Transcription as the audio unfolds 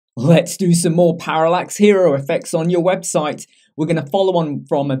Let's do some more parallax hero effects on your website. We're going to follow on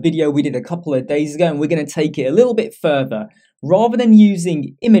from a video we did a couple of days ago, and we're going to take it a little bit further. Rather than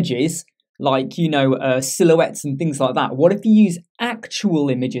using images like, silhouettes and things like that, what if you use actual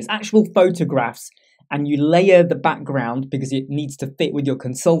images, actual photographs, and you layer the background because it needs to fit with your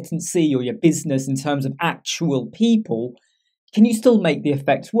consultancy or your business in terms of actual people? Can you still make the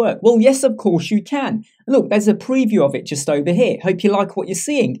effect work? Well, yes, of course you can. Look, there's a preview of it just over here. Hope you like what you're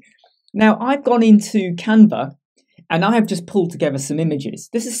seeing. Now, I've gone into Canva and I have just pulled together some images.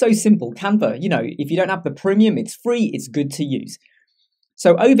 This is so simple. Canva, if you don't have the premium, it's free, it's good to use.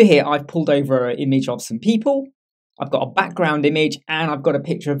 So over here, I've pulled over an image of some people. I've got a background image and I've got a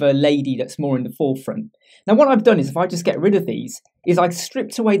picture of a lady that's more in the forefront. Now, what I've done is if I just get rid of these, is I've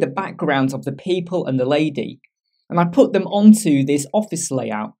stripped away the backgrounds of the people and the lady. And I put them onto this office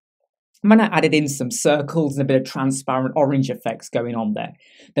layout. And then I added in some circles and a bit of transparent orange effects going on there.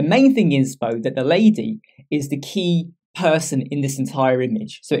 The main thing is, though, that the lady is the key person in this entire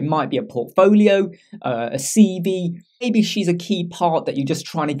image. So it might be a portfolio, a CV. Maybe she's a key part that you're just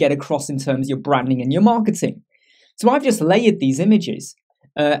trying to get across in terms of your branding and your marketing. So I've just layered these images.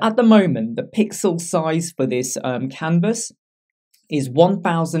 At the moment, the pixel size for this canvas is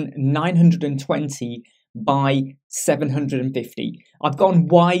 1920 by 750. I've gone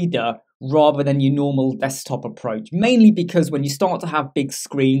wider rather than your normal desktop approach, mainly because when you start to have big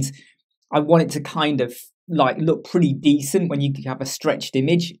screens, I want it to kind of look pretty decent when you have a stretched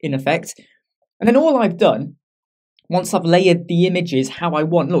image in effect. And then all I've done, once I've layered the images how I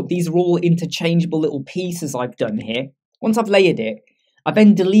want, look, these are all interchangeable little pieces I've done here. Once I've layered it, I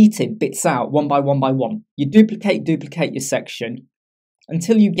then deleted bits out one by one by one. You duplicate your section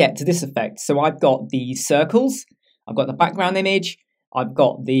until you get to this effect. So I've got the circles, I've got the background image, I've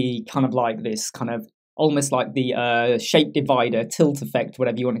got the almost like the shape divider, tilt effect,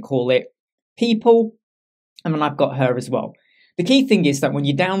 whatever you want to call it, people, and then I've got her as well. The key thing is that when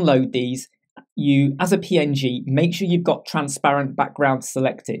you download these, you, as a PNG, make sure you've got transparent background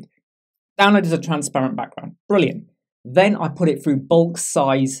selected. Download as a transparent background. Brilliant. Then I put it through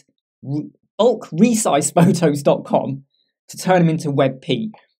bulkresizePhotos.com to turn them into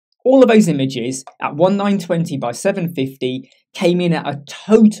WebP. All of those images at 1920 by 750 came in at a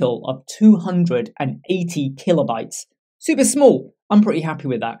total of 280 kilobytes. Super small. I'm pretty happy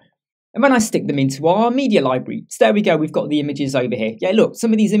with that. And when I stick them into our media library, so there we go, we've got the images over here. Yeah, look,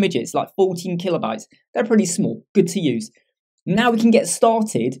 some of these images, like 14 kilobytes, they're pretty small, good to use. Now we can get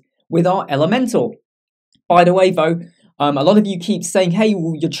started with our Elementor. By the way, though, a lot of you keep saying, hey,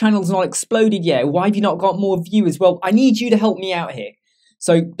 well, your channel's not exploded yet. Why have you not got more viewers? Well, I need you to help me out here.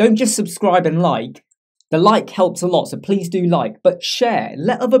 So don't just subscribe and like. The like helps a lot, so please do like. But share.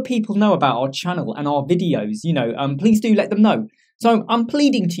 Let other people know about our channel and our videos. Please do let them know. So I'm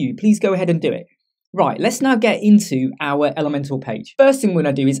pleading to you. Please go ahead and do it. Right, let's now get into our Elementor page. First thing we're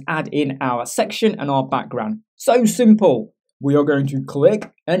going to do is add in our section and our background. So simple. We are going to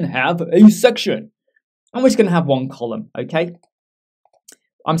click and have a section. And we're just going to have one column, okay?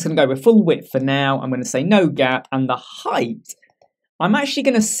 I'm just going to go with full width for now. I'm going to say no gap, and the height, I'm actually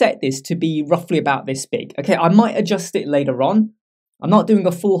going to set this to be roughly about this big. Okay, I might adjust it later on. I'm not doing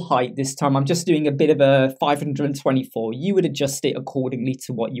a full height this time. I'm just doing a bit of a 524. You would adjust it accordingly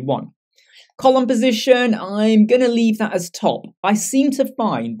to what you want. Column position, I'm going to leave that as top. I seem to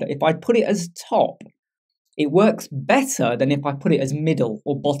find that if I put it as top, it works better than if I put it as middle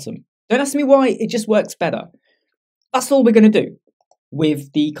or bottom. Don't ask me why, it just works better. That's all we're going to do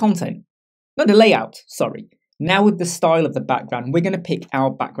with the content. Not the layout, sorry. Now with the style of the background, we're going to pick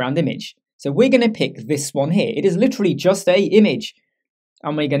our background image. So we're going to pick this one here. It is literally just a image.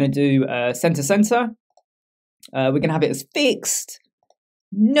 And we're going to do center. We're going to have it as fixed,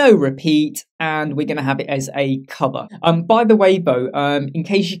 no repeat, and we're going to have it as a cover. By the way, though, in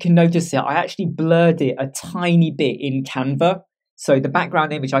case you can notice it, I actually blurred it a tiny bit in Canva. So the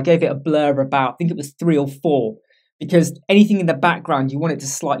background image, I gave it a blur about, I think it was 3 or 4, because anything in the background, you want it to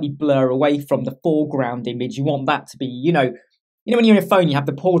slightly blur away from the foreground image. You want that to be, when you're on your phone, you have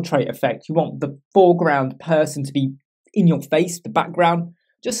the portrait effect. You want the foreground person to be in your face, the background,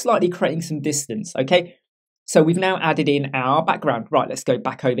 just slightly creating some distance, okay? So we've now added in our background. Right, let's go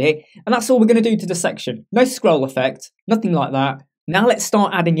back over here. And that's all we're going to do to the section. No scroll effect, nothing like that. Now let's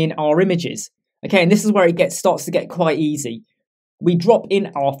start adding in our images. Okay, and this is where it starts to get quite easy. We drop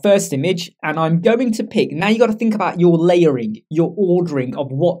in our first image, and I'm going to pick, now you got to think about your layering, your ordering of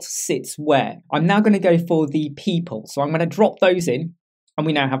what sits where. I'm now going to go for the people. So I'm going to drop those in, and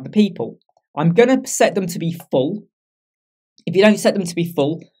we now have the people. I'm going to set them to be full. If you don't set them to be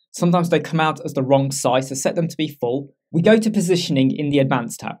full, Sometimes they come out as the wrong size, so set them to be full. We go to positioning in the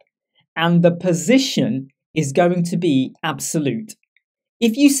advanced tab, and the position is going to be absolute.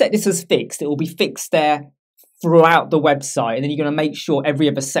 If you set this as fixed, it will be fixed there throughout the website, and then you're going to make sure every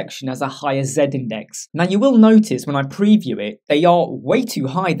other section has a higher Z index. Now you will notice when I preview it, they are way too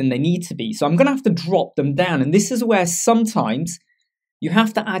high than they need to be, so I'm going to have to drop them down, and this is where sometimes you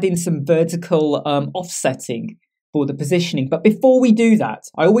have to add in some vertical offsetting for the positioning. But before we do that,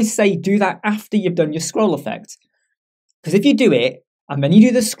 I always say do that after you've done your scroll effect, because if you do it and then you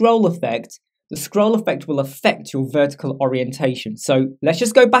do the scroll effect will affect your vertical orientation. So let's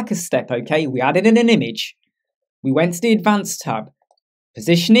just go back a step, okay? We added in an image. We went to the Advanced tab.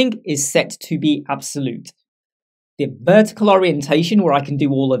 Positioning is set to be absolute. The vertical orientation, where I can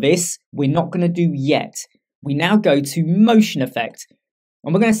do all of this, we're not going to do yet. We now go to Motion Effect.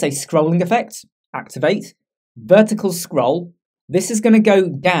 And we're going to say Scrolling Effect, activate. Vertical scroll. This is going to go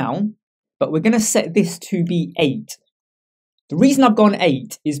down, but we're going to set this to be 8. The reason I've gone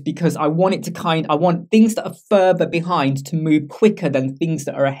 8 is because I want it to I want things that are further behind to move quicker than things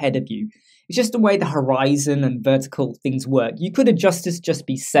that are ahead of you. It's just the way the horizon and vertical things work. You could adjust this just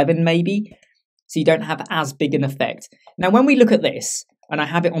be 7 maybe, so you don't have as big an effect. Now when we look at this, and I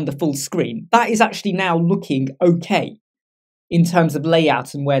have it on the full screen, that is actually now looking okay in terms of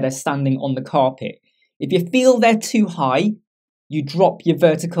layout and where they're standing on the carpet. If you feel they're too high, you drop your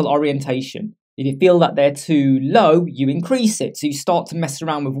vertical orientation. If you feel that they're too low, you increase it. So you start to mess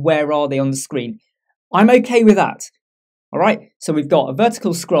around with where are they on the screen. I'm okay with that. All right, so we've got a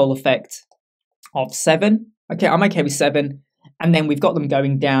vertical scroll effect of 7. Okay, I'm okay with 7. And then we've got them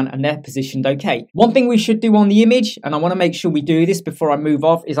going down and they're positioned okay. One thing we should do on the image, and I want to make sure we do this before I move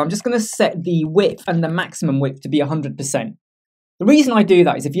off, is I'm just going to set the width and the maximum width to be 100%. The reason I do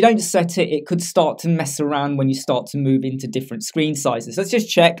that is if you don't set it, it could start to mess around when you start to move into different screen sizes. Let's just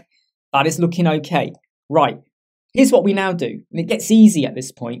check. That is looking okay. Right, here's what we now do. And it gets easy at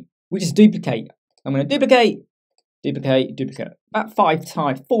this point. We just duplicate. I'm going to duplicate, duplicate, duplicate. About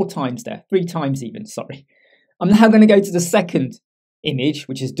 4 times there. 3 times even, sorry. I'm now going to go to the second image,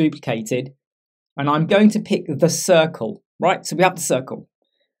 which is duplicated. And I'm going to pick the circle. Right, so we have the circle.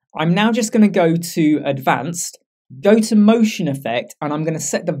 I'm now just going to go to Advanced, go to Motion Effect, and I'm going to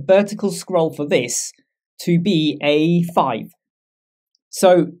set the vertical scroll for this to be a 5.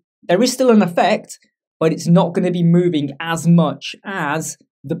 So there is still an effect, but it's not going to be moving as much as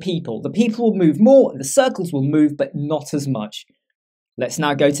the people. The people will move more, the circles will move, but not as much. Let's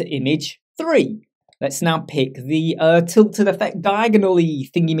now go to image 3. Let's now pick the tilted effect diagonally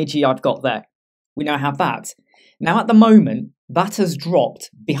thingy-midgy I've got there. We now have that. Now at the moment, that has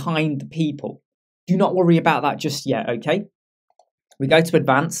dropped behind the people. Do not worry about that just yet, okay? We go to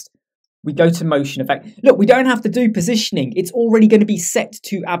Advanced. We go to Motion Effect. Look, we don't have to do positioning. It's already going to be set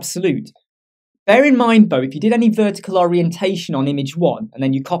to absolute. Bear in mind, though, if you did any vertical orientation on image 1 and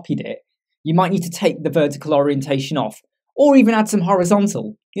then you copied it, you might need to take the vertical orientation off or even add some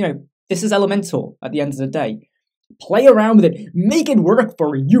horizontal. You know, this is Elementor at the end of the day. Play around with it. Make it work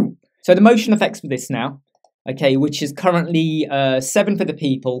for you. So the motion effects for this now, okay, which is currently 7 for the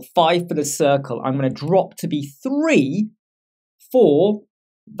people, 5 for the circle. I'm going to drop to be 3 for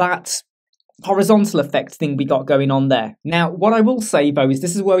that horizontal effect thing we got going on there. Now, what I will say, though, is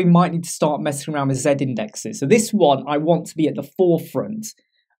this is where we might need to start messing around with Z indexes. So this one, I want to be at the forefront.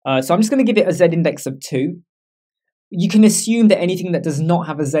 So I'm just going to give it a Z index of 2. You can assume that anything that does not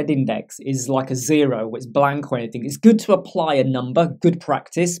have a Z index is like a 0, or it's blank or anything. It's good to apply a number, good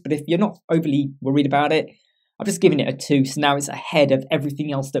practice, but if you're not overly worried about it, I've just given it a 2, so now it's ahead of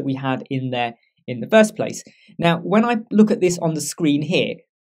everything else that we had in there in the first place. Now, when I look at this on the screen here,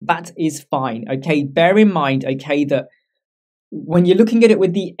 that is fine, okay? Bear in mind, okay, that when you're looking at it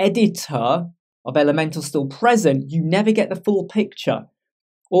with the editor of Elementor still present, you never get the full picture.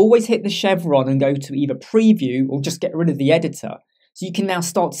 Always hit the chevron and go to either preview or just get rid of the editor. So you can now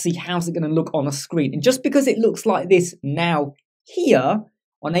start to see how's it going to look on a screen. And just because it looks like this now here,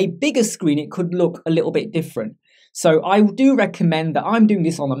 on a bigger screen, it could look a little bit different. So I do recommend that I'm doing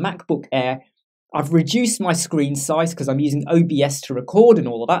this on a MacBook Air. I've reduced my screen size because I'm using OBS to record and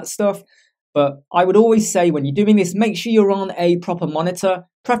all of that stuff. But I would always say when you're doing this, make sure you're on a proper monitor,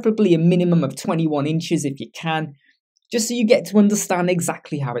 preferably a minimum of 21 inches if you can, just so you get to understand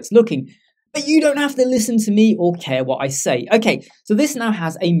exactly how it's looking. But you don't have to listen to me or care what I say. Okay, so this now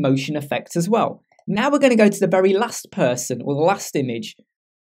has a motion effect as well. Now we're going to go to the very last person or the last image.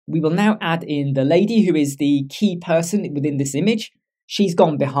 We will now add in the lady who is the key person within this image. She's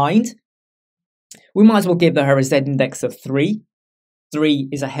gone behind. We might as well give her a Z index of 3. 3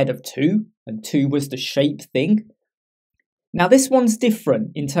 is ahead of 2, and 2 was the shape thing. Now this one's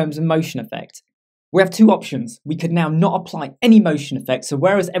different in terms of motion effect. We have two options. We could now not apply any motion effect, so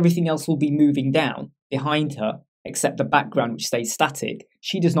whereas everything else will be moving down behind her, except the background which stays static,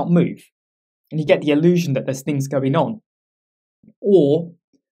 she does not move. And you get the illusion that there's things going on. Or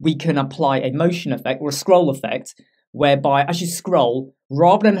we can apply a motion effect or a scroll effect, whereby as you scroll,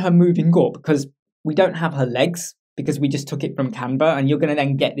 rather than her moving up, because we don't have her legs, because we just took it from Canva, and you're going to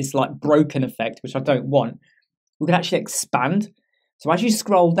then get this like broken effect, which I don't want, we can actually expand. So as you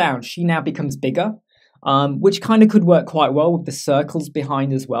scroll down, she now becomes bigger, which kind of could work quite well with the circles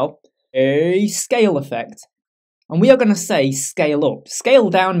behind as well. A scale effect. And we are going to say scale up. Scale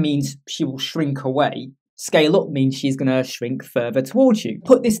down means she will shrink away. Scale up means she's going to shrink further towards you.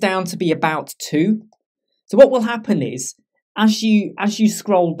 Put this down to be about 2. So what will happen is, as you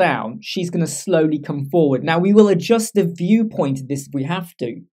scroll down, she's going to slowly come forward. Now we will adjust the viewpoint of this if we have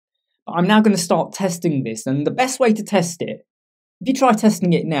to. But I'm now going to start testing this. And the best way to test it, if you try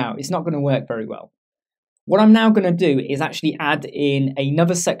testing it now, it's not going to work very well. What I'm now going to do is actually add in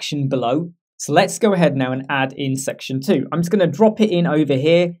another section below. So let's go ahead now and add in section 2. I'm just going to drop it in over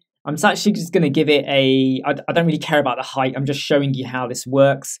here. I'm actually just going to give it I don't really care about the height. I'm just showing you how this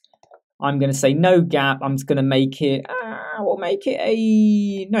works. I'm going to say no gap. I'm just going to make it, we'll make it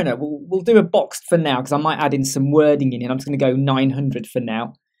we'll do a boxed for now because I might add in some wording in it. I'm just going to go 900 for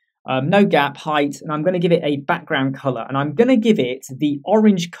now. No gap, height, and I'm going to give it a background color. And I'm going to give it the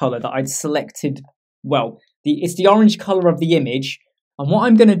orange color that I'd selected. Well, it's the orange color of the image. And what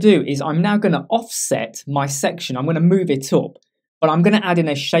I'm going to do is I'm now going to offset my section. I'm going to move it up, but I'm going to add in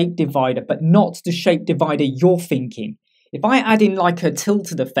a shape divider, but not the shape divider you're thinking. If I add in like a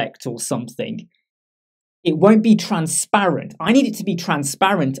tilted effect or something, it won't be transparent. I need it to be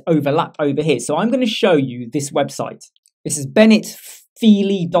transparent overlap over here. So I'm going to show you this website. This is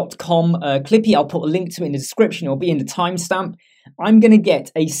bennettfeely.com. Clippy, I'll put a link to it in the description. It'll be in the timestamp. I'm going to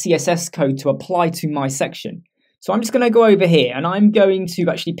get a CSS code to apply to my section. So I'm just going to go over here and I'm going to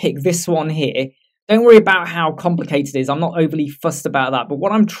actually pick this one here. Don't worry about how complicated it is. I'm not overly fussed about that. But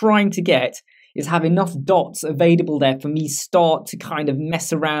what I'm trying to get is have enough dots available there for me start to kind of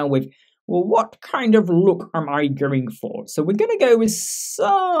mess around with, well, what kind of look am I going for? So we're going to go with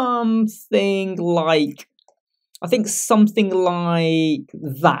something like, I think something like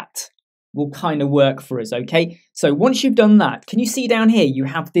that will kind of work for us, okay? So once you've done that, can you see down here, you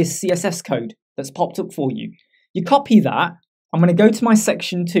have this CSS code that's popped up for you. You copy that. I'm going to go to my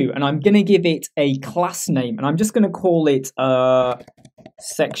section 2 and I'm going to give it a class name and I'm just going to call it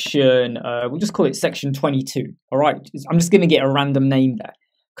section, we'll just call it section 22. All right, I'm just going to get a random name there.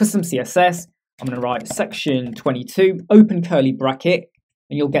 Custom CSS, I'm going to write section 22, open curly bracket,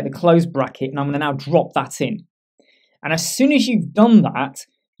 and you'll get the close bracket, and I'm going to now drop that in. And as soon as you've done that,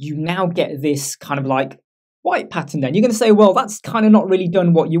 you now get this kind of like white pattern then. You're going to say, well, that's kind of not really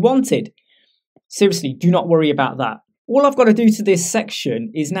done what you wanted. Seriously, do not worry about that. All I've got to do to this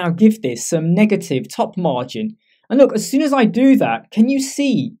section is now give this some negative top margin. And look, as soon as I do that, can you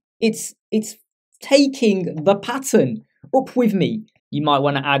see it's taking the pattern up with me? You might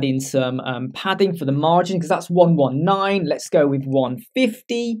want to add in some padding for the margin because that's 119. Let's go with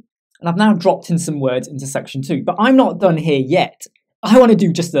 150. And I've now dropped in some words into section 2. But I'm not done here yet. I want to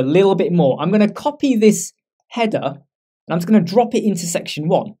do just a little bit more. I'm going to copy this header and I'm just going to drop it into section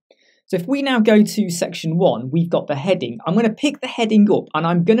 1. So if we now go to section 1, we've got the heading. I'm going to pick the heading up and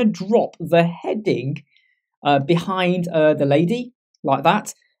I'm going to drop the heading behind the lady like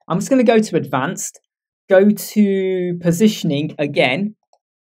that. I'm just going to go to advanced, go to positioning again.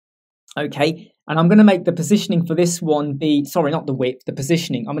 Okay, and I'm going to make the positioning for this one be, sorry, not the width, the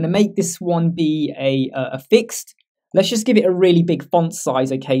positioning. I'm going to make this one be a fixed. Let's just give it a really big font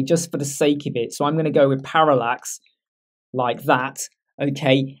size, okay, just for the sake of it. So I'm going to go with Parallax like that.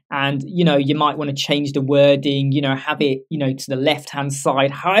 Okay, and you know, you might want to change the wording, you know, have it, you know, to the left hand side,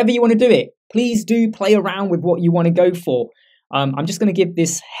 however you want to do it. Please do play around with what you want to go for. I'm just going to give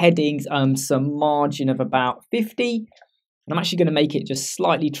this heading some margin of about 50, and I'm actually going to make it just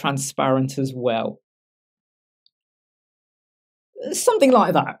slightly transparent as well. Something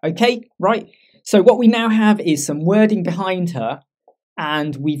like that, okay, right? So what we now have is some wording behind her,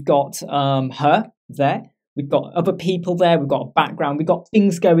 and we've got her there. We've got other people there, we've got a background, we've got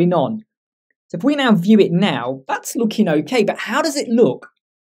things going on. So if we now view it now, that's looking okay, but how does it look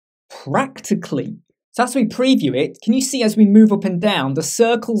practically? So as we preview it, can you see as we move up and down, the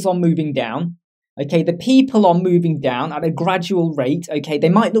circles are moving down, okay, the people are moving down at a gradual rate, okay, they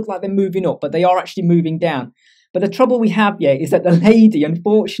might look like they're moving up, but they are actually moving down. But the trouble we have here is that the lady,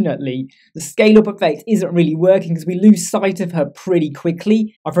 unfortunately, the scale up effect isn't really working because we lose sight of her pretty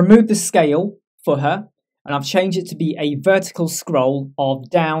quickly. I've removed the scale for her. and I've changed it to be a vertical scroll of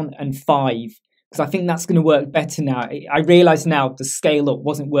down and 5, because I think that's going to work better now. I realise now the scale up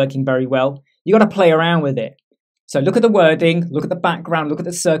wasn't working very well. You got to play around with it. So look at the wording, look at the background, look at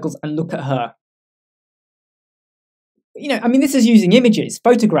the circles, and look at her. You know, I mean, this is using images,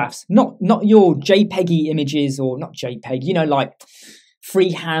 photographs, not your JPEG-y images, or not JPEG, you know, like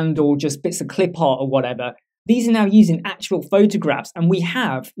freehand or just bits of clip art or whatever. These are now using actual photographs, and we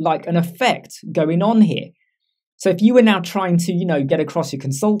have like an effect going on here. So if you were now trying to, you know, get across your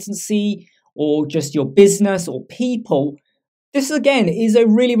consultancy or just your business or people, this again is a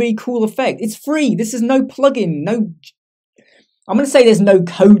really, really cool effect. It's free. This is no plugin, I'm going to say there's no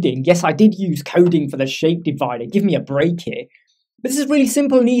coding. Yes, I did use coding for the shape divider. Give me a break here. But this is really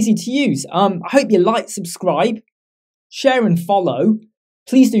simple and easy to use. I hope you like, subscribe, share and follow.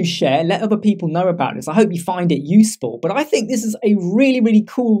 Please do share. Let other people know about this. I hope you find it useful. But I think this is a really, really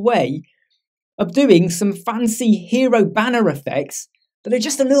cool way of doing some fancy hero banner effects that are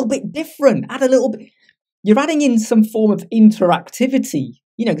just a little bit different. Add a little bit. You're adding in some form of interactivity.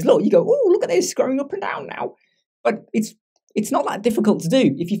 You know, because look, you go, oh, look at this, scrolling up and down now. But it's not that difficult to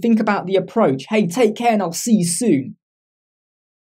do if you think about the approach. Hey, take care and I'll see you soon.